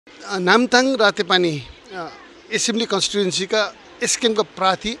Namthang Ratepani assembly constituency का SKM का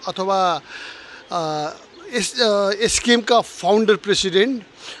प्रार्थी अथवा एसकेएम का फाउन्डर प्रेसिडेन्ट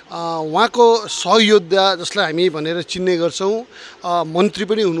उहाँको सहयोद्धा जसलाई हामी भनेर चिन्ने गर्छौं मन्त्री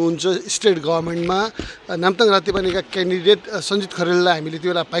पनि हुनुहुन्छ स्टेट गभर्नमेन्टमा नामथाङ रातेपानीका क्यान्डिडेट सञ्जित खरेललाई हामीले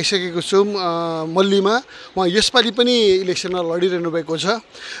त्यो बेला पाइसकेको छौं मल्लीमा उहाँ यसपालि पनि इलेक्सनमा लडिरहनु भएको छ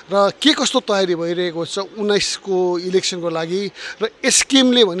र के कस्तो तयारी भइरहेको छ 19 को इलेक्सनको लागि र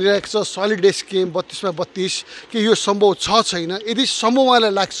एसकेएमले भनिरहेको छ सलिड एसकेएम 32 मा 32 के यो सम्भव छ छैन यदि सम्भव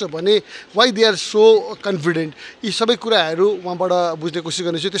उहाँलाई लाग्छ भने why they are so confident यी सबै कुराहरू उहाँबाट बुझ्ने कोसिस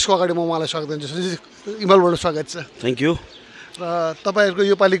गर्नेछु त्यसको अगाडि म उहाँलाई स्वागत गर्छु सञ्जित इमालबाट स्वागत छ थ्यांक यू र तपाईहरुको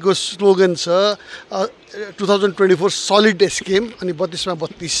यो पालिको स्लोगन छ 2024 सलिड एसकेएम अनि 32 मा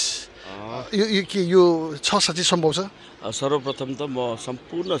 32 यो छ साँच्चै सम्भव छ सर्वप्रथम त म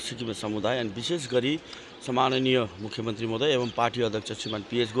सम्पूर्ण सिक्किमे समुदाय अनि विशेष गरी सम्माननीय मुख्यमन्त्री महोदय एवं पार्टी अध्यक्ष श्रीमान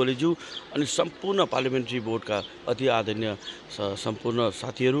पीएस गोलेज्यू अनि सम्पूर्ण पार्लियामेन्ट्री बोर्डका अति आदरणीय सम्पूर्ण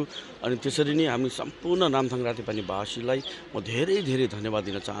साथीहरू अनि त्यसरी नै हामी सम्पूर्ण नामथाङ रातेपानी वासीलाई म धेरै धेरै धन्यवाद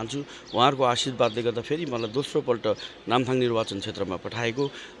दिन चाहन्छु उहाँहरुको आशीर्वादले गर्दा फेरि मलाई दोस्रो पल्ट नामथाङ निर्वाचन क्षेत्रमा पठाएको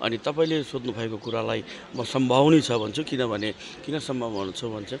अनि तपाईले सोध्नु भएको कुरालाई म सम्भावनी छ भन्छु किनभने किन सम्भव हुन्छ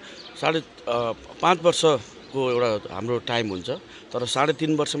भन्छ 5.5 वर्ष को एउटा हाम्रो टाइम हुन्छ तर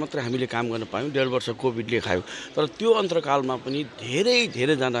 3.5 वर्ष मात्र हामीले काम गर्न पायौं 1.5 वर्ष कोभिडले खायो तर त्यो अन्तरकालमा पनि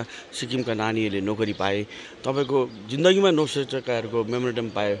धेरै जना सिक्किमका नानीहरूले नोकरी पाए तपाईको जिन्दगीमा नोसेटकाहरूको मेमोरेन्डम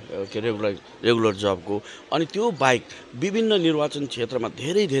पाए के रेगुलर जबको अनि त्यो बाहेक विभिन्न निर्वाचन क्षेत्रमा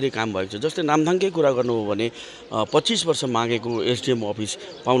धेरै काम भएको छ जस्तै नामथाङकै कुरा गर्नु हो भने 25 वर्ष मागेको एसडीएम अफिस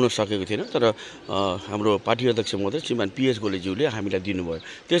पाउन सकेको थिएन तर हाम्रो पार्टी अध्यक्ष महोदय श्रीमान पीएस गोलेज्यूले हामीलाई दिनुभयो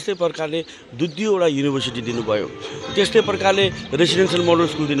त्यस्तै प्रकारले दुईवटा युनिभर्सिटी दिनुभयो त्यस्तै प्रकारले रेसिडेन्शियल मोडल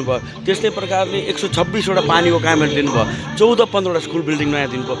स्कुल दिनुभयो त्यस्तै प्रकारले 126 वटा पानीको कामहरु दिनुभयो 14-15 वटा स्कुल बिल्डिङ नयाँ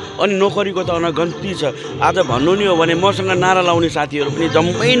दिनुभयो अनि नोकरीको त अनगन्ती छ आज भन्नु नि हो भने मसँग नारा लाउने साथीहरु पनि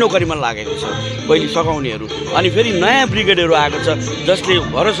जम्मै नोकरीमा लागेको छ पहिले सघाउनेहरु अनि फेरि नयाँ ब्रिगेडहरु आएको छ जसले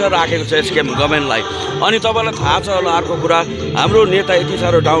भरोसा राखेको छ एसकेएम गभर्नमेन्टलाई अनि तपाईलाई थाहा छ होला अर्को कुरा हाम्रो नेता यति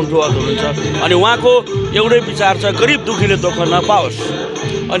सारो डाउन टु अर्थ हुनुहुन्छ अनि उहाँको एउटै विचार छ गरिब दुखीले दुःख नपाओस्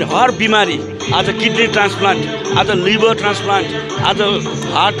अनि हर बिमारी आज किडनी ट्रान्सप्लान्ट आज लिभर ट्रान्सप्लान्ट आज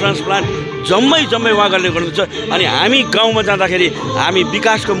हार्ट ट्रान्सप्लान्ट जम्मै उहाँहरूले गर्नुहुन्छ अनि हामी गाउँमा जाँदाखेरि हामी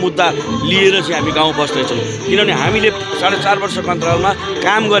विकासको मुद्दा लिएर चाहिँ हामी गाउँ बस्दैछौँ किनभने हामीले 4.5 वर्षको अन्तरालमा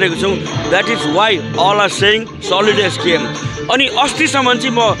काम गरेको छौँ that is why all are saying solid SKM अनि अस्तिसम्म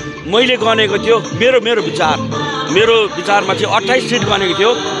चाहिँ मैले गनेको थियो मेरो विचारमा चाहिँ 28 सिट गनेको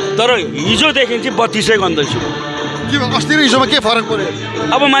थियो तर हिजोदेखि चाहिँ 32 गन्दैछु अस्ति र हिजोमा के फरक पर्यो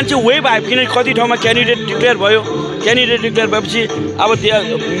अब मान्छे वेभ आयो किनकि कति ठाउँमा क्यान्डिडेट डिक्लेयर भएपछि अब त्यहाँ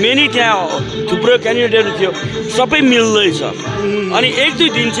थुप्रो क्यान्डिडेटहरू थियो सबै मिल्दैछ अनि 1-2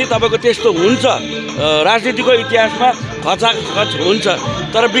 दिन चाहिँ तपाईको त्यस्तो हुन्छ राजनीतिको इतिहासमा खचाखच हुन्छ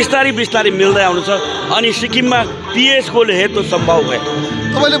तर बिस्तारै मिल्दै आउनु छ अनि सिक्किममा पीएस गोले हेर्नु सम्भव भयो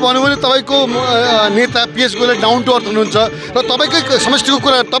तपाईले भन्नु भने तपाईको नेता PS Gole down to earth हुनुहुन्छ र तपाईकै समष्टिको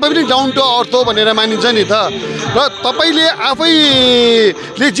कुरा तपाई पनि डाउन टु अर्थ हो भनेर मानिन्छ नि त र तपाईले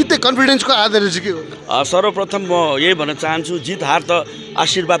आफैले जित्ने कन्फिडेन्सको आधार चाहिँ के हो सर्वप्रथम म यही भन्न चाहन्छु जित हार त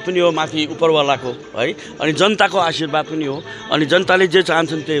आशीर्वाद पनि हो माथि उपरवालाको है अनि जनताको आशीर्वाद पनि हो अनि जनताले जे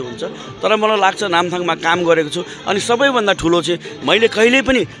चाहन्छन् त्यही हुन्छ तर मलाई लाग्छ नामथाङमा काम गरेको छु अनि सबैभन्दा ठुलो चाहिँ मैले कहिल्यै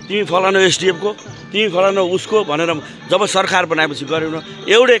पनि तिमी फलानु एसडीएफ को तिमी फलानु उसको भनेर जब सरकार बनाएपछि गर्यौँ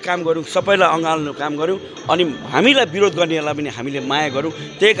एउटै काम गर्यौँ सबैलाई अँगाल्नु काम गर्यौँ अनि हामीलाई विरोध गर्नेहरूलाई पनि हामीले माया गर्यौँ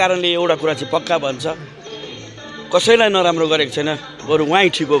त्यही कारणले एउटा कुरा चाहिँ पक्का भन्छ कसैलाई नराम्रो गरेको छैन बरु उहाँ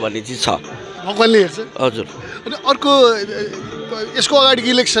ठिक हो भन्ने चाहिँ छ भगवानले हेर्छ हजुर अनि अर्को यसको अगाडिको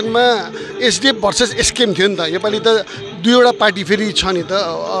इलेक्सनमा एसडीएफ भर्सेस एसकेएम थियो नि त योपालि त दुईवटा पार्टी फेरि छ नि त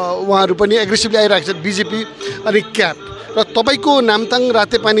उहाँहरू पनि एग्रेसिभली आइरहेको छ बिजेपी अनि क्याप र तपाईको नामथाङ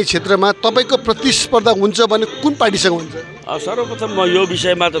रातेपानी क्षेत्रमा तपाईको प्रतिस्पर्धा हुन्छ भने कुन पार्टीसँग हुन्छ सर्वप्रथम म यो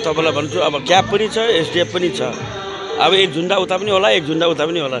विषयमा त तपाईलाई भन्छु अब क्याप पनि छ एसडीएफ पनि छ अब एक झुन्डा उता पनि होला एक झुन्डा उता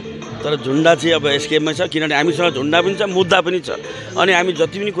पनि होला तर झुन्डा चाहिँ अब एसकेएममै छ किनभने हामीसँग झुन्डा पनि छ मुद्दा पनि छ अनि हामी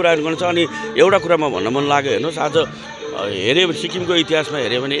जति पनि कुराहरू गर्छ अनि एउटा कुरामा भन्न मन लाग्यो हेर्नुहोस् आज हेऱ्यो सिक्किमको इतिहासमा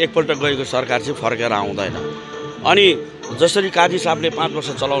हेऱ्यो भने एकपल्ट गएको सरकार चाहिँ फर्केर आउँदैन अनि जसरी काजी साहबले 5 वर्ष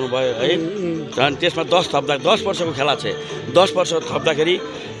चलाउनु भयो है झन् त्यसमा 10 वर्षको खेला छ 10 वर्ष थप्दाखेरि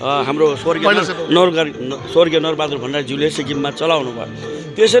हाम्रो स्वर्गीय नरबहादुर भण्डारीज्यूले सिक्किममा चलाउनु भयो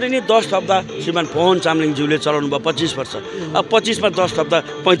त्यसरी नै 10 थप्दा श्रीमान पवन चामलिङज्यूले चलाउनु भयो 25 वर्ष अब 25 मा 10 थप्दा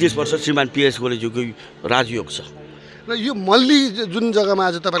 35 वर्ष श्रीमान पीएस गोलेज्यूको राजयोग छ र यो मल्ली जुन जग्गामा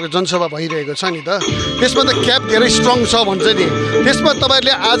आज तपाईँको जनसभा भइरहेको छ नि त त्यसमा त क्याप धेरै स्ट्रङ छ भन्छ नि त्यसमा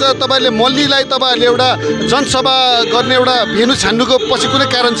तपाईँले मल्लीलाई तपाईँहरूले एउटा जनसभा गर्ने एउटा भेन्यू छान्नुको पछि कुनै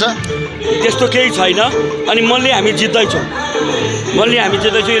कारण छ त्यस्तो केही छैन अनि मल्ली हामी जित्दैछौँ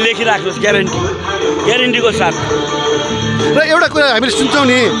यो लेखिराख्नुहोस् ग्यारेन्टीको साथ र एउटा कुरा हामीले सुन्छौँ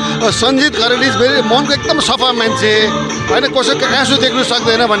नि सञ्जित खरेल इज भेरी मनको एकदम सफा मान्छे होइन कसैको आँसु देख्नु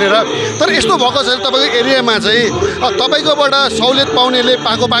सक्दैन भनेर तर यस्तो भएको छ तपाईँको एरियामा चाहिँ तपाईँकोबाट सहुलियत पाउनेले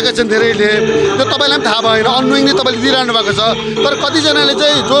पाएका छन् धेरैले त्यो तपाईँलाई पनि थाहा भएन अननोइङली तपाईँले दिइरहनु भएको छ तर कतिजनाले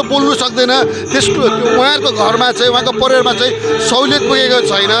चाहिँ जो बोल्नु सक्दैन त्यसको उहाँहरूको घरमा चाहिँ उहाँको परिवारमा चाहिँ सहुलियत पुगेको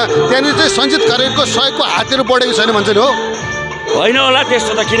छैन त्यहाँनिर चाहिँ सञ्जित खरेलको सहयोगको हातहरू बढेको छैन भन्छ नि हो होइन होला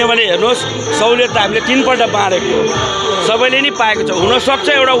त्यस्तो त किनभने हेर्नुहोस् सहुलियत त हामीले 3 पल्ट बाँडेको सबैले नि पाएको छ हुनसक्छ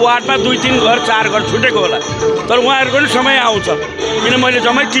एउटा वार्डमा 2-3 घर 4 घर छुटेको होला तर उहाँहरूको पनि समय आउँछ किन मैले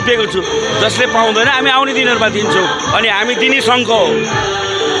जम्मै टिपेको छु जसले पाउँदैन हामी आउने दिनहरूमा दिन्छौँ अनि हामी दिने सङ्घ हो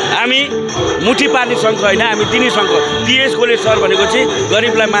हामी मुठी पार्ने सङ्घ होइन हामी दिने सङ्घ पिएस गोले सर भनेको चाहिँ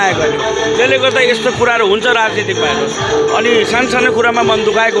गरिबलाई माया गर्ने त्यसले गर्दा यस्तो कुराहरू हुन्छ राजनीतिकमा हेर्नुहोस् अनि सानो कुरामा मन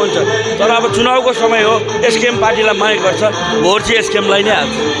दुखाएको हुन्छ तर अब चुनावको समय हो एसकेएम पार्टीलाई माया गर्छ भोट चाहिँ एसकेएमलाई नै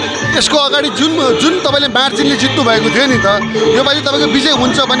हाल्छ यसको अगाडि जुन तपाईँले मार्जिनले जित्नु भएको थियो नि त योपालि तपाईँको विजय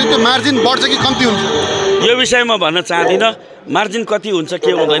हुन्छ भने त्यो मार्जिन बढ्छ कि कम्ती हुन्छ यो विषयमा भन्न चाहदिनँ मार्जिन कति हुन्छ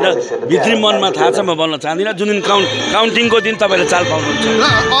के हुँदैन भित्री मनमा थाहा छ म भन्न चाहदिनँ जुन दिन काउन्टिङको दिन तपाईँले चाल पाउनुहुन्छ र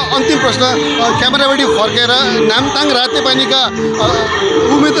अन्तिम प्रश्न क्यामेराबाट फर्केर नामथाङ रातेपानीका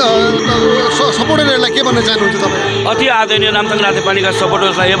सपोर्टरहरूलाई के भन्न चाहनुहुन्छ तपाईँ अति आदरणीय नामथाङ रातेपानीका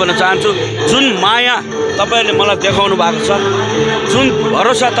सपोर्टर्सलाई यो भन्न चाहन्छु जुन माया तपाईँले मलाई देखाउनु भएको छ जुन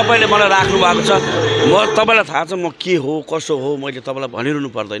भरोसा तपाईँले मलाई राख्नु भएको छ म तपाईँलाई थाहा छ म के हो कसो हो मैले तपाईँलाई भनिरहनु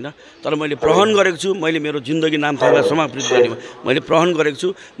पर्दैन तर मैले प्रहन गरेको छु मैले मेरो जिन्दगी नामथाङलाई समर्पित गर्ने मैले प्रहन गरेको छु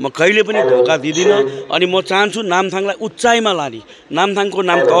म कहिले पनि धोका दिदिनँ अनि म चाहन्छु नामथाङलाई उचाइमा लाने नामथाङको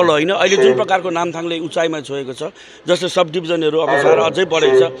नाम तल होइन अहिले जुन प्रकारको नामथाङले उचाइमा छोएको छ जस्तो सब डिभिजनहरू अब साह्रो अझै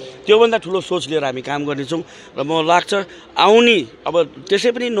बढेको छ त्योभन्दा ठुलो सोच लिएर हामी काम गर्नेछौँ र म लाग्छ आउने अब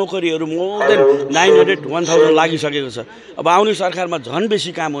त्यसै पनि नोकरीहरू मोर देन 900-1000 लागिसकेको छ अब आउने सरकारमा झन्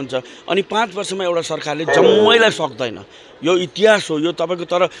बेसी काम हुन्छ अनि 5 वर्षमा एउटा सरकारले जम्मैलाई सक्दैन यो इतिहास हो यो तपाईँको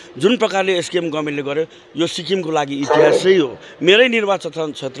तर जुन प्रकारले एसकेएम गभर्मेन्टले गर्यो यो सिक्किमको लागि इतिहासै हो मेरै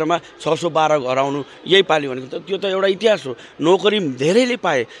निर्वाचन क्षेत्रमा 612 घर आउनु यही पालि भनेको त त्यो त एउटा इतिहास हो नोकरी धेरैले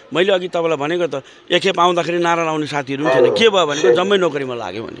पाए मैले अघि तपाईँलाई भनेको त एकखेप आउँदाखेरि नारा लाउने साथीहरू पनि थिएन के भयो भनेको जम्मै नोकरीमा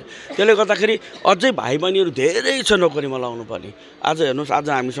लाग्यो भने त्यसले गर्दाखेरि अझै भाइ बहिनीहरू धेरै छ नोकरीमा लाउनु पर्ने आज हेर्नुहोस् आज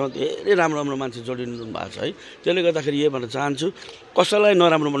हामीसँग धेरै राम्रो मान्छे जोडिनु भएको छ है त्यसले गर्दाखेरि यही भन्न चाहन्छु कसैलाई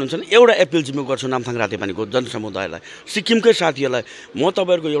नराम्रो भन्नुहुन्छ भने एउटा एपिल चाहिँ म गर्छु नामथाङ रातेपानीको जनसमुदायलाई सिक्किमकै साथीहरूलाई म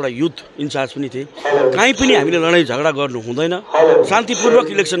तपाईँहरूको एउटा युथ इन्चार्ज पनि थिएँ कहीँ पनि हामीले लडाइँ झगडा गर्नु हुँदैन शान्तिपूर्वक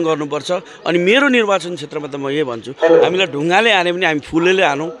इलेक्सन गर्नुपर्छ अनि मेरो निर्वाचन क्षेत्रमा त म यही भन्छु हामीलाई ढुङ्गाले हाने पनि हामी फुलले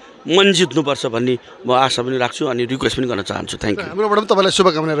हानौँ मन जित्नुपर्छ भन्ने म आशा पनि राख्छु अनि रिक्वेस्ट पनि गर्न चाहन्छु थ्याङ्क यू हाम्रोबाट पनि तपाईँलाई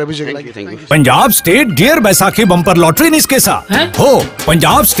शुभकामना रविजीको लागि thank you Punjab state dear Baisakhi bumper lottery निस्केसा हो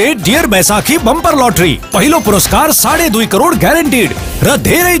Punjab state dear Baisakhi bumper lottery पहिलो पुरस्कार 2.5 करोड ग्यारेन्टीड र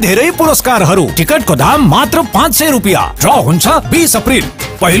धेरै पुरस्कारहरू टिकटको दाम मात्र 500 रुपैयाँ ड्र हुन्छ 20 अप्रिल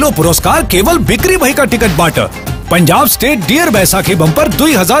पहिलो पुरस्कार केवल बिक्री भएका टिकटबाट Punjab state dear Baisakhi bumper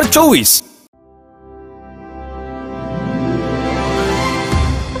 2024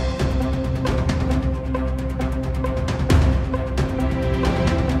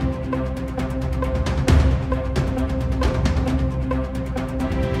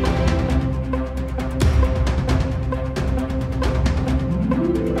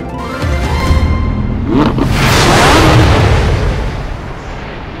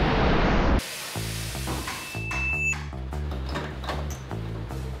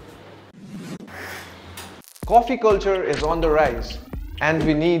 Coffee culture is on the rise and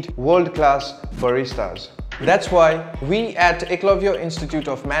we need world-class baristas. That's why we at Eklavya Institute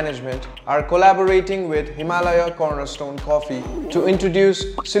of Management are collaborating with Himalaya Cornerstone Coffee to introduce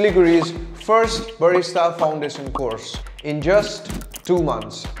Siliguri's first Barista Foundation course. In just 2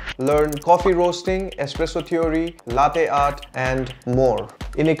 months, learn coffee roasting, espresso theory, latte art and more.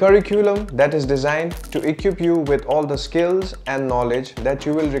 In a curriculum that is designed to equip you with all the skills and knowledge that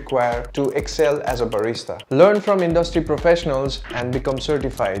you will require to excel as a barista. Learn from industry professionals and become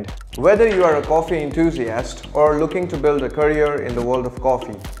certified. Whether you are a coffee enthusiast or looking to build a career in the world of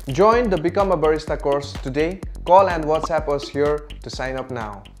coffee, join the Become a Barista course today. Call and WhatsApp us here to sign up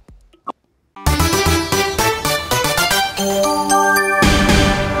now.